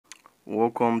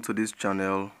Welcome to this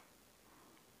channel,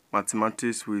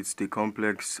 Mathematics with the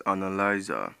Complex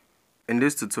Analyzer. In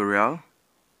this tutorial,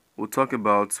 we'll talk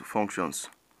about functions,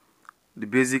 the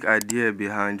basic idea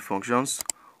behind functions,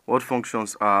 what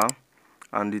functions are,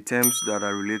 and the terms that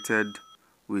are related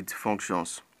with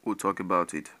functions. We'll talk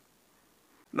about it.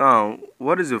 Now,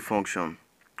 what is a function?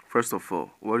 First of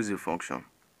all, what is a function?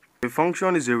 A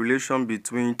function is a relation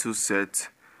between two sets,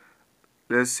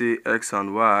 let's say x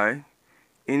and y,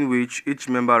 in which each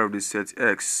member of the set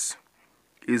X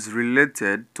is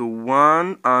related to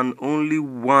one and only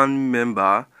one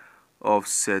member of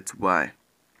set Y.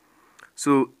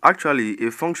 So actually,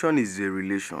 a function is a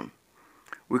relation.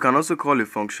 We can also call a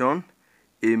function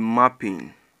a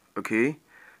mapping. Okay,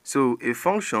 so a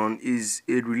function is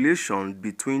a relation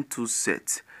between two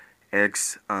sets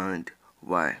X and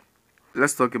Y.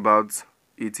 Let's talk about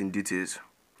it in details.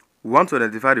 We want to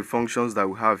identify the functions that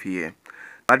we have here.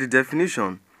 At the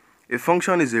definition, a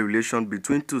function is a relation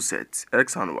between two sets,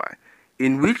 x and y,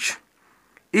 in which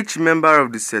each member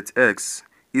of the set x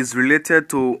is related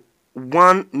to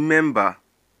one member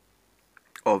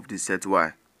of the set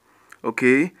y.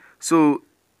 Okay, so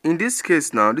in this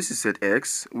case now, this is set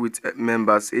x with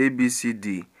members a, b, c,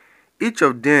 d. Each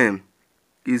of them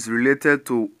is related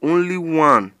to only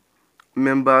one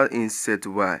member in set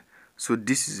y. So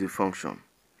this is a function.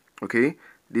 Okay,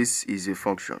 this is a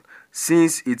function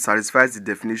since it satisfies the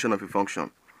definition of a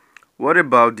function. What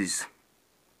about this?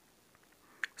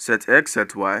 Set x,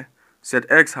 set y. Set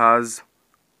x has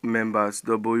members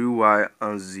w, y,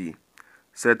 and z.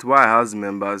 Set y has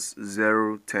members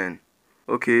 0, 10.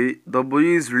 Okay,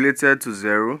 w is related to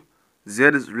 0, z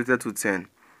is related to 10.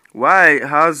 Y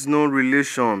has no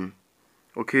relation.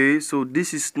 Okay, so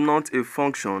this is not a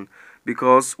function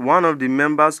because one of the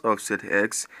members of set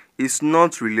x is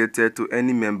not related to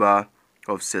any member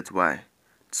of set y.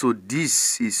 So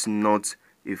this is not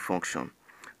a function.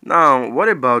 Now, what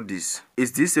about this?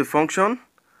 Is this a function?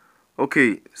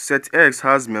 Okay, set x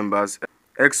has members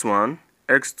x1,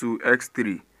 x2,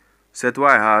 x3. Set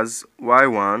y has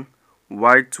y1,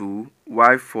 y2,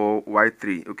 y4,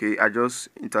 y3. Okay, I just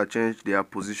interchanged their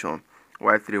position,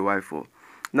 y3, y4.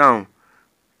 Now,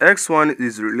 x1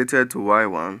 is related to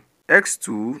y1.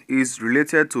 x2 is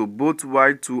related to both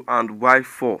y2 and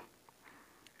y4.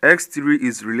 x3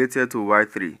 is related to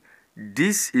y3.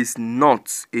 This is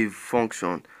not a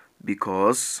function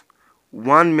because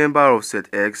one member of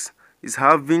set x is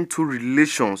having two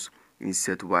relations in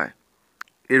set y.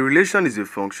 A relation is a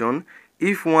function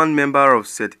if one member of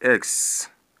set x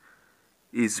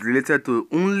is related to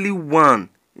only one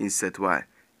in set y.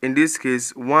 In this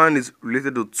case, 1 is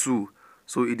related to 2.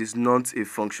 So it is not a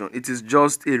function. It is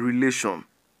just a relation.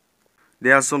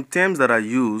 There are some terms that are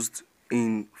used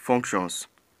in functions.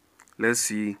 Let's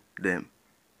see them.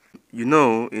 You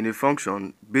know, in a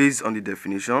function, based on the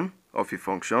definition of a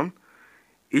function,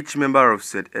 each member of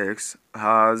set x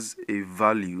has a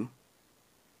value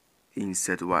in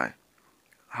set y.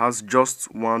 Has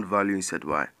just one value in set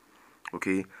y.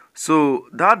 Okay, so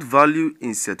that value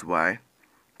in set y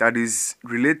that is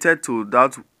related to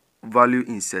that value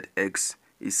in set x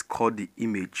is called the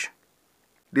image.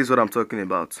 This is what I'm talking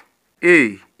about.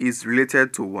 A is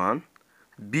related to 1,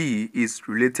 B is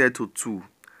related to 2,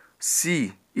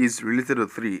 C is related to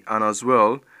 3, and as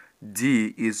well,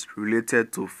 D is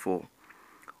related to 4.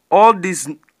 All these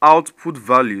output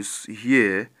values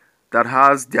here that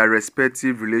has their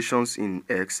respective relations in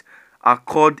X are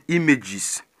called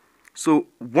images. So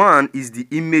 1 is the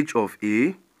image of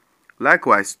A,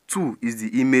 likewise 2 is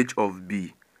the image of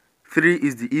B. 3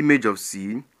 is the image of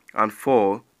C, and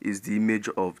 4 is the image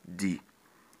of D.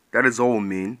 That is all we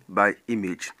mean by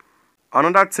image.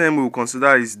 Another term we will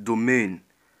consider is domain.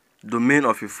 Domain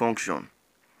of a function.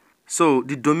 So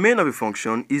the domain of a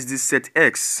function is the set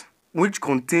X, which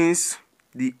contains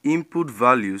the input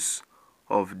values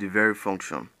of the very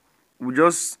function. We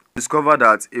just discovered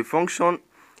that a function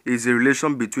is a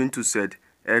relation between two sets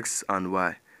X and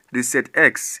Y. The set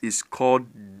X is called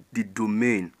the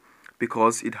domain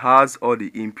because it has all the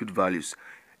input values.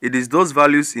 It is those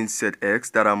values in set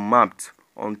X that are mapped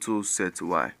onto set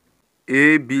Y.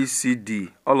 A, B, C, D,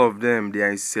 all of them, they are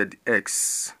in set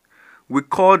X. We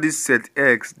call this set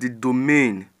X the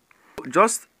domain.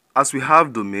 Just as we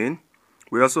have domain,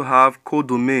 we also have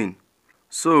codomain.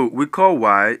 So we call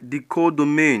Y the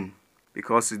codomain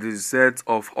because it is a set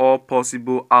of all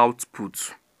possible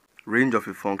outputs, range of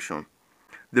a function.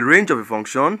 The range of a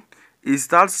function is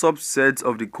that subset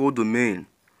of the codomain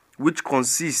which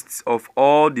consists of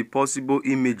all the possible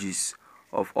images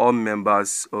of all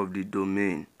members of the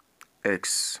domain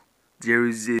X. There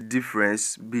is a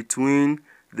difference between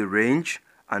the range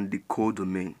and the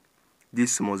codomain.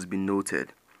 this must be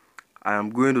noted. I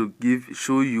am going to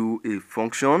show you a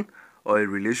function or a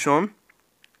relation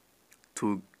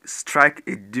to strike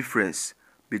a difference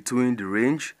between the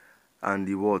range and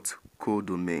the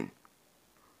codomain.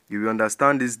 You will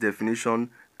understand this definition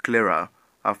clearer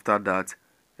after that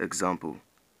example.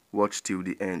 Watch till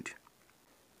the end.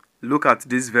 Look at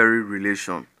this very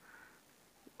relation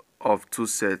of two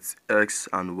sets x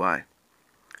and y.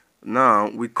 Now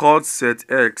we call set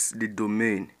x the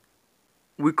domain.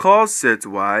 We call set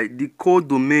y the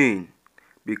codomain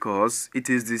because it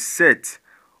is the set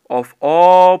of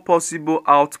all possible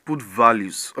output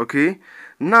values. Okay,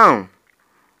 now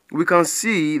we can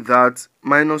see that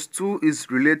 -2 is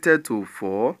related to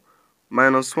 4,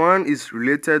 -1 is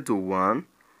related to 1,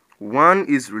 1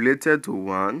 is related to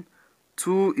 1,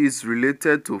 2 is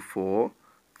related to 4,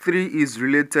 3 is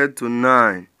related to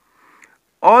 9.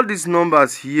 All these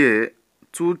numbers here,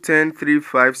 2, 10, 3,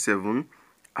 5, 7,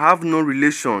 have no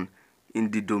relation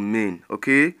in the domain.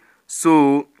 Okay,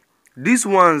 so these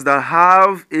ones that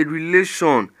have a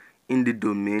relation in the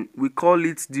domain, we call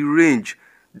it the range.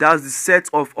 That's the set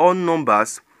of all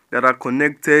numbers that are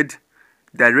connected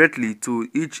directly to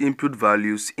each input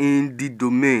values in the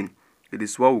domain. It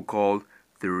is what we call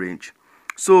the range.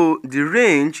 So the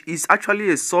range is actually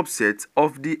a subset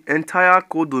of the entire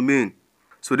codomain.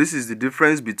 So this is the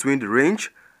difference between the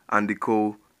range and the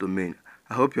codomain.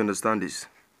 I hope you understand this.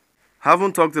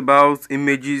 Haven't talked about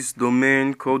images,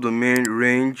 domain, codomain,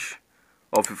 range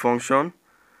of a function.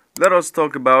 Let us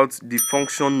talk about the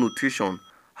function notation,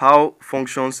 how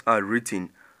functions are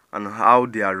written and how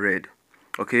they are read.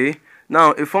 Okay,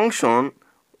 now a function,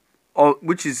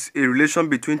 which is a relation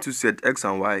between two sets x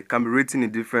and y, can be written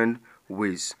in different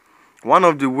ways. One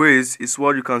of the ways is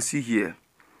what you can see here,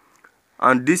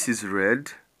 and this is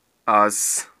read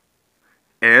as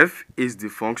f is the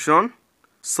function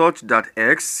such that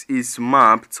x is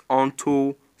mapped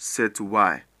onto set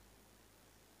y.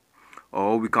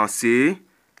 Or we can say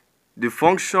the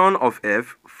function of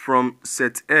f from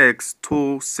set x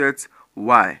to set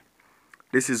y.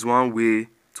 This is one way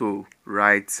to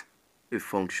write a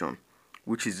function,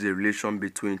 which is a relation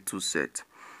between two sets.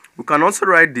 We can also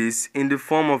write this in the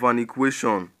form of an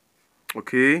equation.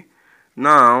 Okay,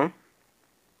 now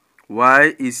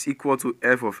y is equal to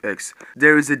f of x.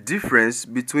 There is a difference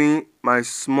between my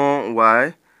small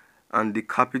y and the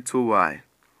capital Y,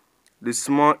 the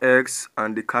small x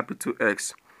and the capital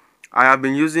X. I have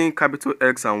been using capital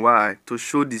X and Y to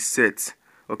show the set.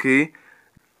 Okay,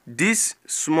 this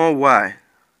small y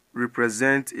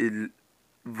represents a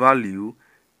value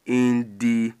in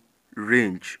the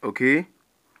range. Okay,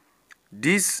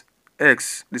 this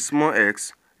x, the small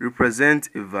x, represents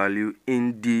a value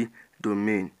in the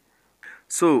domain.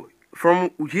 So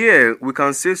from here we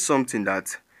can say something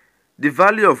that the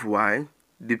value of y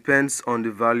depends on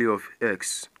the value of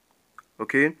x.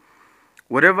 Okay,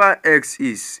 whatever x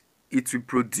is, it will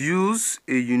produce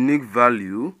a unique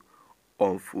value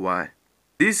of y.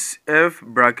 This f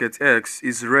bracket x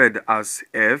is read as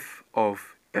f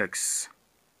of x.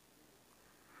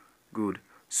 Good.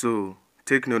 So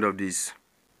take note of this.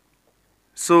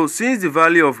 So since the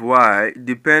value of y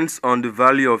depends on the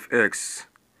value of x,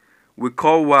 we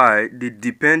call y the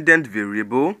dependent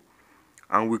variable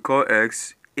and we call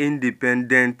x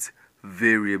independent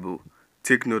variable.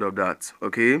 Take note of that.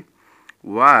 Okay,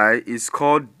 y is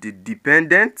called the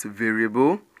dependent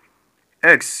variable,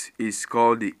 x is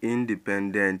called the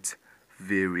independent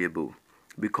variable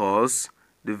because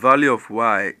the value of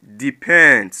y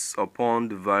depends upon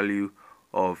the value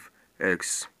of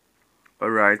x.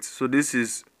 Alright, so this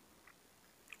is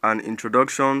an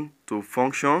introduction to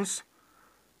functions,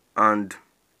 and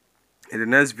in the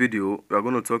next video we are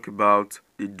going to talk about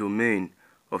the domain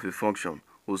of a function.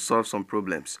 We'll solve some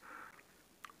problems.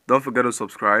 Don't forget to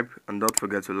subscribe and don't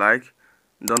forget to like.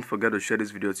 Don't forget to share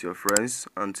this video to your friends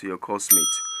and to your course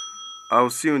mates. I'll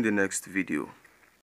see you in the next video.